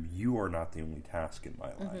reminding him, you are not the only task in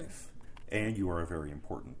my life. And you are a very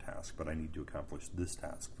important task, but I need to accomplish this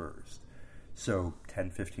task first. So 10,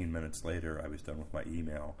 15 minutes later, I was done with my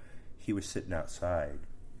email. He was sitting outside,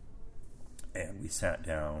 and we sat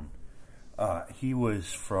down. He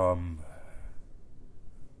was from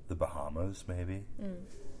the Bahamas, maybe.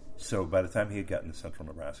 So by the time he had gotten to central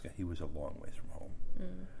Nebraska, he was a long ways from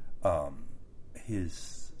home.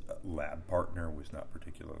 His lab partner was not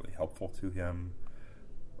particularly helpful to him.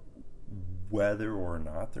 Whether or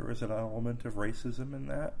not there is an element of racism in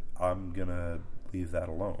that, I'm going to leave that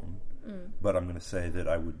alone. But I'm going to say that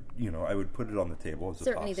I would put it on the table as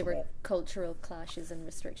Certainly a possible. there were cultural clashes and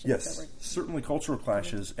restrictions. Yes, that were certainly cultural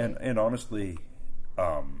clashes. And honestly,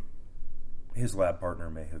 his lab partner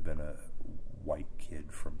may have been a white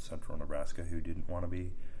kid from central Nebraska who didn't want to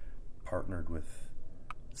be partnered with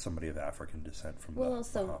somebody of African descent from the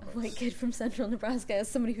also Bahamas. A white kid from central Nebraska, as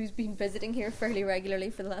somebody who's been visiting here fairly regularly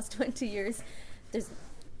for the last 20 years,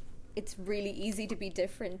 it's really easy to be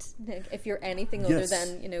different. Like, if you're anything other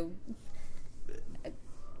than,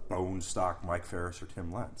 Bone stock Mike Ferris or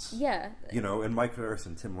Tim Lentz. Yeah. And Mike Ferris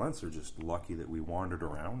and Tim Lentz are just lucky that we wandered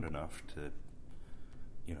around enough to,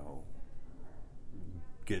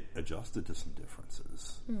 get adjusted to some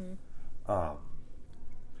differences.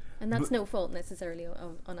 And that's no fault necessarily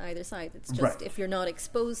on either side. It's just if you're not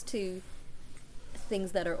exposed to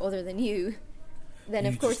things that are other than you, then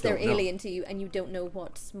of course they're alien to you, and you don't know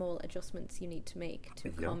what small adjustments you need to make to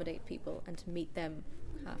accommodate people and to meet them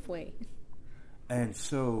halfway. And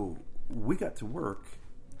so we got to work,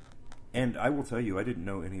 and I will tell you, I didn't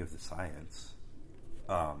know any of the science,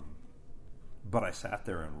 but I sat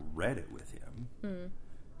there and read it with him.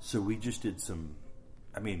 So we just did some,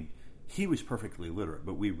 he was perfectly literate,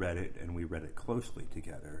 but we read it, and we read it closely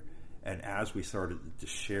together. And as we started to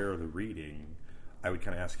share the reading, I would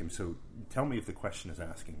kind of ask him, so tell me if the question is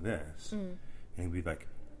asking this. And he'd be like,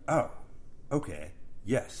 oh, okay,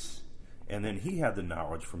 yes. And then he had the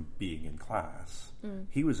knowledge from being in class.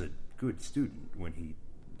 He was a good student when he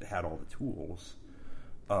had all the tools.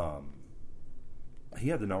 He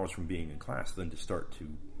had the knowledge from being in class then to start to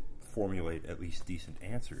formulate at least decent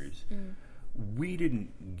answers. We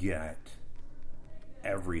didn't get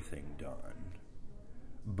everything done.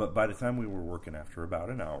 But by the time we were working after about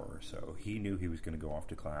an hour or so, he knew he was going to go off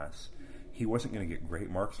to class. He wasn't going to get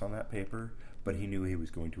great marks on that paper, but he knew he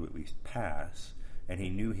was going to at least pass, and he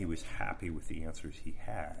knew he was happy with the answers he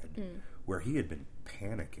had. where he had been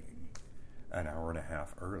panicking an hour and a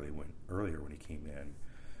half earlier when he came in.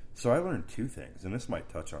 So I learned two things, and this might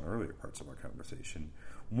touch on earlier parts of our conversation.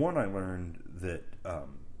 One, I learned that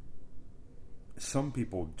some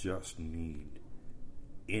people just need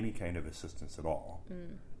any kind of assistance at all.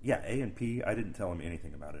 Yeah, A and P, I didn't tell him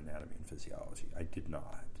anything about anatomy and physiology. I did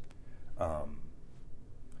not.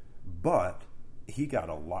 But he got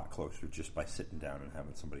a lot closer just by sitting down and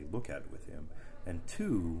having somebody look at it with him. And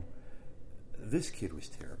two, this kid was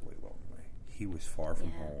terribly lonely. He was far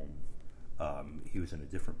from home. He was in a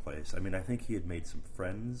different place. I mean, I think he had made some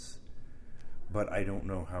friends, but I don't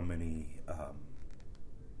know how many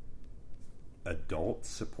adult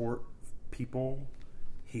support people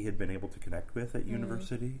he had been able to connect with at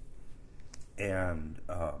university. And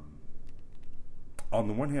on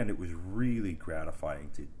the one hand, it was really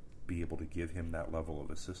gratifying to be able to give him that level of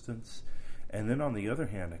assistance. And then on the other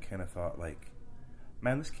hand, I kind of thought, like,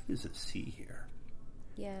 man, this kid is at sea here.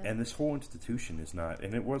 Yeah. And this whole institution is not,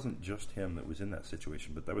 and it wasn't just him that was in that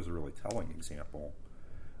situation, but that was a really telling example.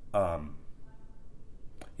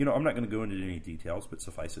 You know, I'm not going to go into any details, but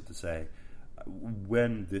suffice it to say,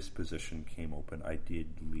 when this position came open, I did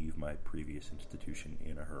leave my previous institution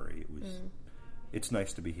in a hurry. It was, it's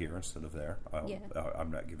nice to be here instead of there.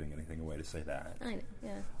 I'm not giving anything away to say that. I know,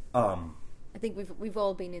 yeah. I think we've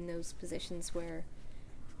all been in those positions where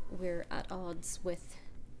we're at odds with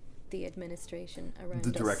the administration around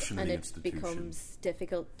the direction us, of the and institution. it becomes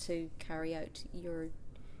difficult to carry out your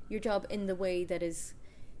job in the way that is,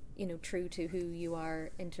 you know, true to who you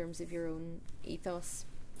are in terms of your own ethos,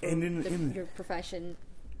 and in your profession,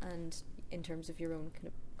 and in terms of your own kind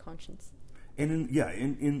of conscience. And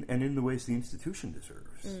in the ways the institution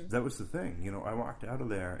deserves. That was the thing. You know, I walked out of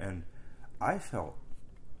there and I felt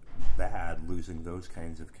bad losing those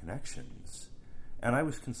kinds of connections. And I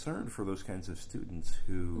was concerned for those kinds of students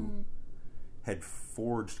who had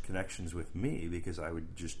forged connections with me, because I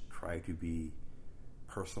would just try to be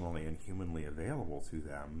personally and humanly available to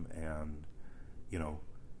them. And, you know,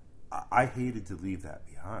 I hated to leave that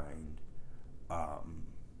behind.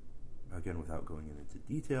 Again, without going into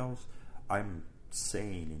details, I'm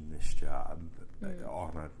sane in this job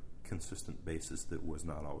on a consistent basis. That was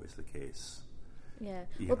not always the case. Yeah.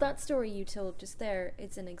 Well, that story you told just there,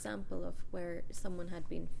 it's an example of where someone had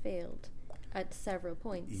been failed at several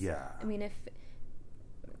points. Yeah. I mean,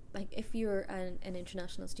 if you're an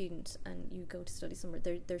international student and you go to study somewhere,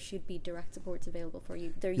 there should be direct supports available for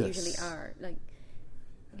you. There usually are. Like,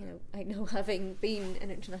 you know, I know, having been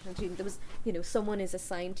an international student, there was, you know, someone is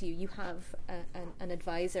assigned to you. You have an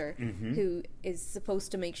advisor who is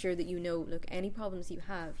supposed to make sure that, you know, look, any problems you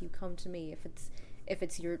have, you come to me. If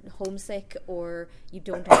it's you're homesick or you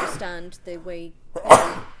don't understand the way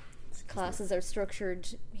classes are structured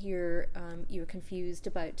here, you're confused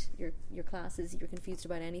about your classes, you're confused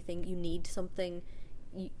about anything, you need something,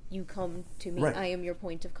 you come to me. Right. I am your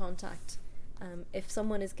point of contact. If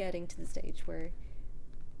someone is getting to the stage where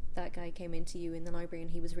that guy came into you in the library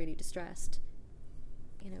and he was really distressed,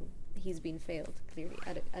 you know, he's been failed clearly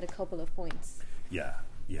at a couple of points. Yeah.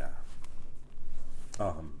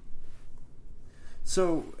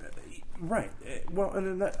 So, right. Well,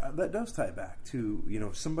 and then that does tie back to, you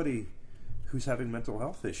know, somebody who's having mental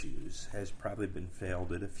health issues has probably been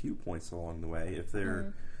failed at a few points along the way. If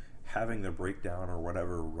they're having their breakdown or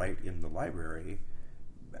whatever right in the library,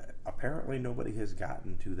 apparently nobody has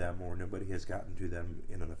gotten to them, or nobody has gotten to them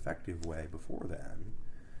in an effective way before then.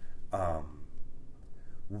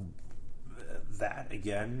 That,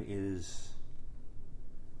 again, is,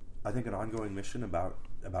 I think, an ongoing mission about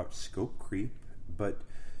scope creep. But,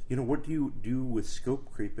 you know, what do you do with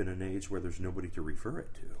scope creep in an age where there's nobody to refer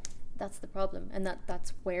it to? That's the problem, and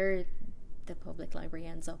that's where the public library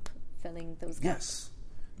ends up filling those gaps. Yes.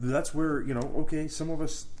 That's where, you know, okay, some of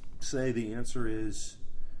us say the answer is,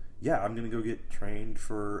 yeah, I'm going to go get trained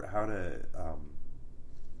for how to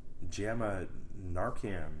jam a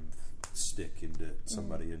Narcan stick into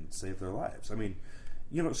somebody and save their lives. I mean,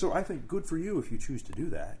 you know, so I think good for you if you choose to do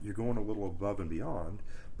that. You're going a little above and beyond.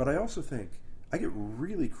 But I also think I get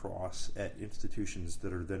really cross at institutions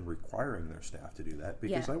that are then requiring their staff to do that,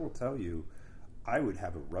 because I will tell you, I would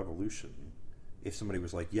have a revolution if somebody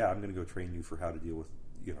was like, yeah, I'm going to go train you for how to deal with,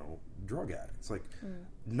 you know, drug addicts. Like,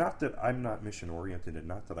 not that I'm not mission-oriented and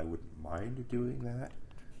not that I wouldn't mind doing that,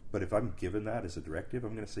 but if I'm given that as a directive,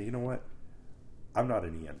 I'm going to say, you know what, I'm not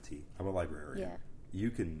an EMT, I'm a librarian. Yeah. You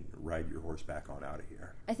can ride your horse back on out of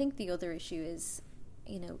here. I think the other issue is,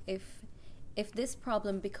 you know, if this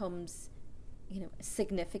problem becomes, you know,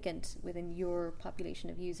 significant within your population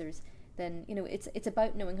of users, then it's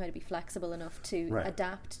about knowing how to be flexible enough to Right.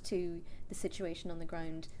 adapt to the situation on the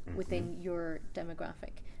ground within your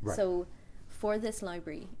demographic. Right. So for this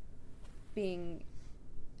library, being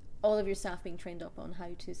all of your staff being trained up on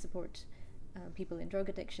how to support people in drug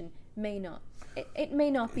addiction may not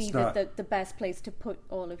be the best place to put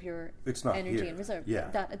all of your energy here. and reserve. Yeah.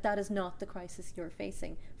 That is not the crisis you're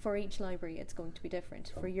facing. For each library, it's going to be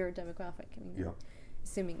different for your demographic. I mean,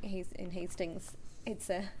 assuming in Hastings, it's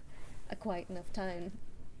a quiet enough town.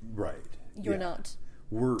 Right. You're not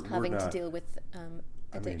having to deal with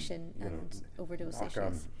addiction I mean, and overdose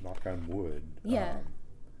issues. Knock on wood. Yeah.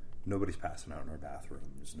 Nobody's passing out in our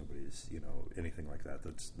bathrooms. Nobody's, anything like that.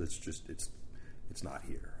 That's just it's not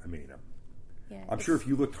here. I mean, I'm sure if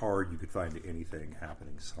you looked hard, you could find anything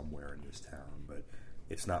happening somewhere in this town, but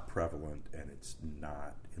it's not prevalent, and it's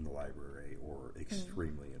not in the library or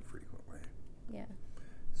extremely infrequently. Yeah.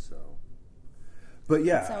 So, but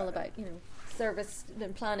yeah, it's all about service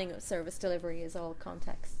and planning of service delivery is all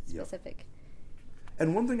context specific.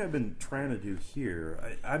 And one thing I've been trying to do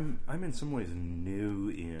here, I'm in some ways new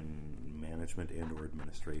in management and or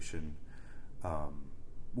administration.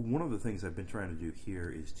 One of the things I've been trying to do here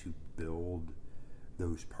is to build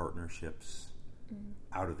those partnerships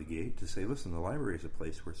out of the gate to say, listen, the library is a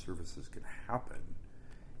place where services can happen.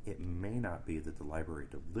 It may not be that the library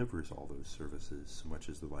delivers all those services so much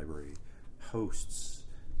as the library hosts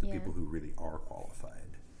the people who really are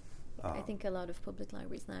qualified. I think a lot of public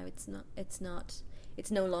libraries now, it's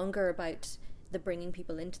no longer about the bringing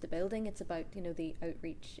people into the building. It's about the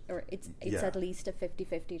outreach, or it's at least a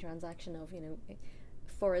 50-50 transaction of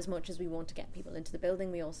for as much as we want to get people into the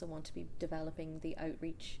building, we also want to be developing the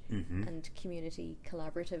outreach and community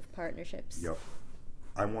collaborative partnerships. Yep.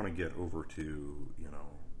 I want to get over to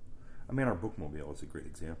our bookmobile is a great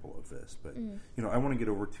example of this, but I want to get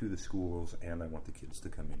over to the schools, and I want the kids to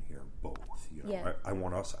come in here both. I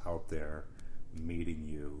want us out there meeting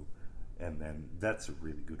you, and then that's a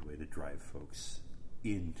really good way to drive folks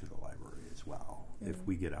into the library as well. If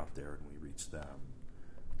we get out there and we reach them,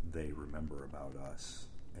 they remember about us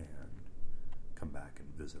and come back and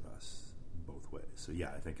visit us both ways. So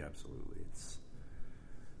yeah, I think absolutely it's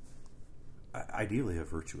ideally a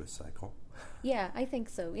virtuous cycle. Yeah, I think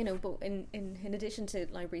so. But in addition to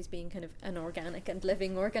libraries being kind of an organic and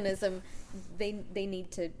living organism, they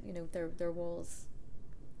need to their walls.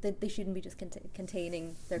 They shouldn't be just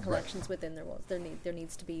containing their collections within their walls. There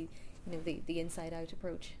needs to be the inside out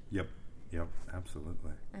approach. Yep,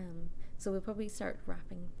 absolutely. So we'll probably start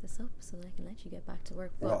wrapping this up so that I can let you get back to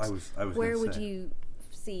work. But well, I was where would you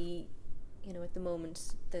see at the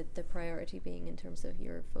moment the priority being in terms of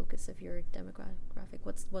your focus of your demographic?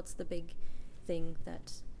 What's the big thing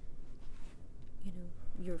that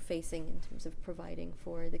you're facing in terms of providing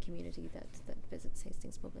for the community that visits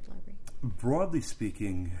Hastings Public Library? Broadly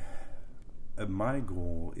speaking, my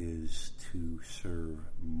goal is to serve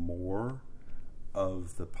more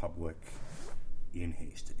of the public in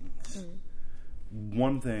Hastings.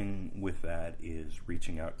 One thing with that is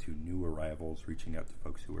reaching out to new arrivals, reaching out to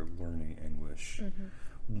folks who are learning English.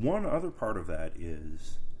 One other part of that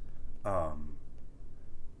is,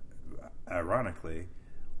 ironically,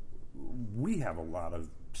 we have a lot of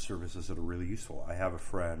services that are really useful. I have a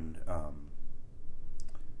friend,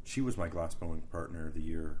 she was my glassblowing partner the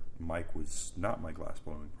year Mike was not my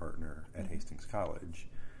glassblowing partner at Hastings College.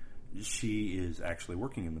 She is actually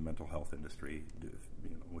working in the mental health industry,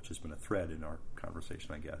 which has been a thread in our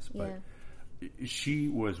conversation, I guess. But she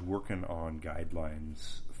was working on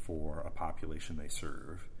guidelines for a population they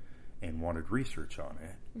serve and wanted research on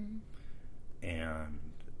it. And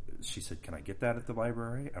she said, "Can I get that at the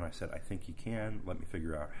library?" And I said, "I think you can. Let me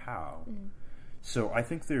figure out how." So I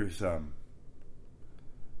think there's I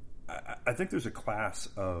think there's a class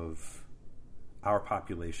of our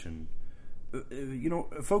population.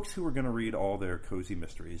 Folks who are going to read all their cozy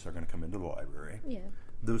mysteries are going to come into the library. Yeah.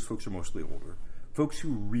 Those folks are mostly older. Folks who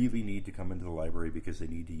really need to come into the library because they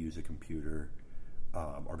need to use a computer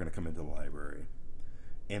are going to come into the library.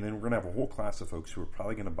 And then we're going to have a whole class of folks who are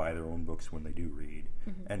probably going to buy their own books when they do read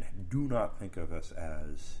and do not think of us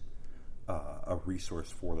as a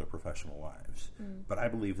resource for their professional lives. But I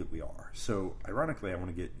believe that we are. So, ironically, I want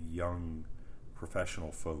to get young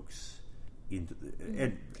professional folks into the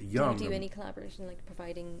and young. Do you do any collaboration, like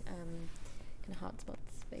providing kind of hotspot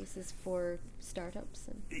spaces for startups?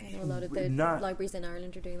 And I know a lot of the libraries in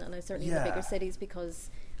Ireland are doing that, and certainly in the bigger cities, because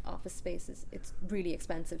office spaces, it's really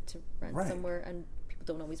expensive to rent somewhere, and people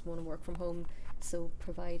don't always want to work from home. So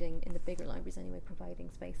providing, in the bigger libraries anyway, providing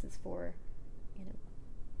spaces for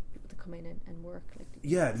people to come in and work. Like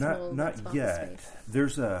not yet. space.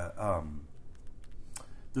 There's a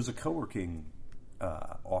There's a co-working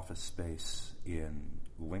office space in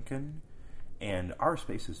Lincoln, and our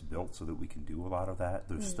space is built so that we can do a lot of that.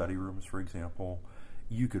 Those study rooms, for example,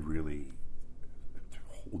 you could really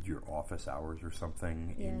hold your office hours or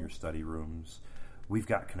something in your study rooms. We've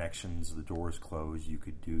got connections. The doors closed. You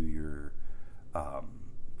could do your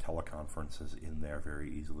teleconferences in there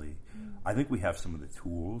very easily. I think we have some of the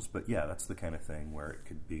tools, but yeah, that's the kind of thing where it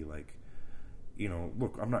could be like,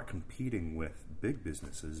 look, I'm not competing with big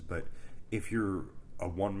businesses, but if you're a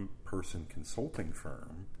one-person consulting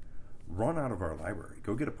firm, run out of our library.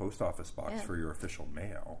 Go get a post office box for your official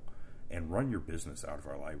mail and run your business out of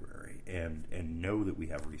our library, and know that we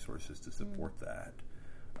have resources to support that.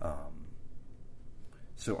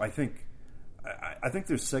 So I think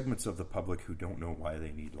there's segments of the public who don't know why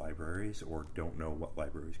they need libraries or don't know what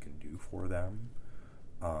libraries can do for them.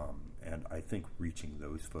 And I think reaching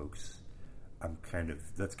those folks,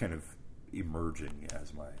 that's kind of emerging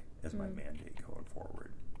as my mandate going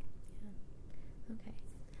forward. Yeah. Okay.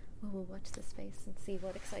 Well, we'll watch this space and see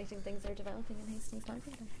what exciting things are developing in Hastings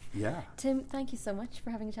Library then. Yeah. Tim, thank you so much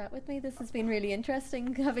for having a chat with me. This has been really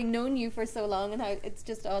interesting, having known you for so long, and how it's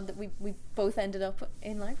just odd that we both ended up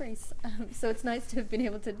in libraries. So it's nice to have been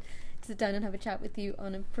able to sit down and have a chat with you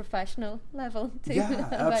on a professional level too. Yeah,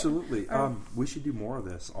 absolutely. We should do more of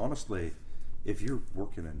this. Honestly, if you're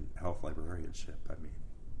working in health librarianship,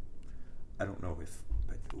 I don't know if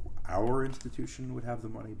our institution would have the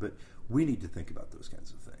money, but we need to think about those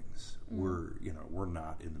kinds of things. We're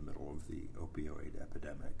not in the middle of the opioid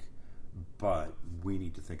epidemic, but we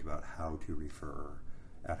need to think about how to refer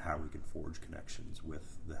and how we can forge connections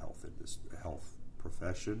with the health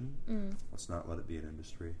profession. Let's not let it be an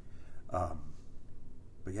industry.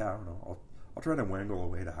 But yeah, I don't know. I'll try to wangle a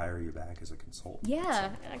way to hire you back as a consultant. Yeah,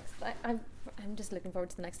 I'm just looking forward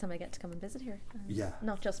to the next time I get to come and visit here.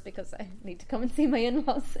 Not just because I need to come and see my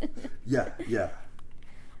in-laws. Yeah.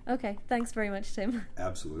 Okay, thanks very much, Tim.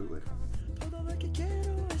 Absolutely.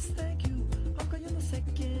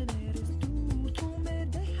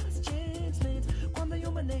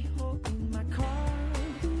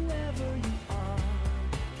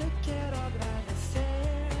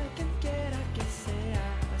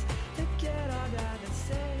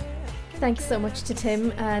 Thanks so much to Tim,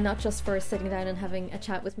 not just for sitting down and having a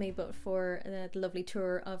chat with me, but for the lovely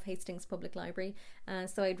tour of Hastings Public Library.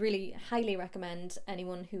 So I'd really highly recommend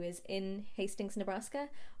anyone who is in Hastings, Nebraska,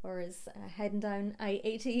 or is heading down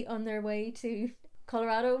I-80 on their way to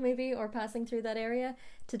Colorado maybe, or passing through that area,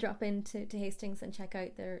 to drop into Hastings and check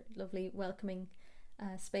out their lovely welcoming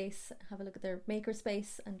space, have a look at their maker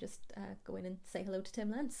space, and just go in and say hello to Tim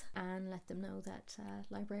Lentz and let them know that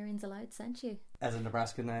Librarians Aloud sent you. As a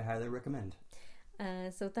Nebraskan, I highly recommend.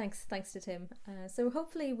 So thanks to Tim. So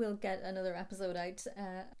hopefully we'll get another episode out,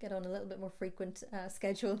 get on a little bit more frequent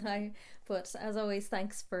schedule now. But as always,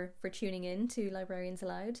 thanks for tuning in to Librarians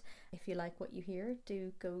Aloud. If you like what you hear,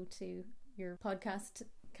 do go to your podcast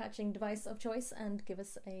catching device of choice and give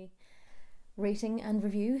us a rating and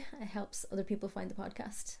review. It helps other people find the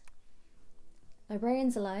podcast.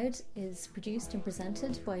 Librarians Aloud is produced and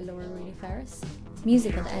presented by Laura Rooney Ferris.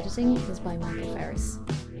 Music and editing is by Michael Ferris.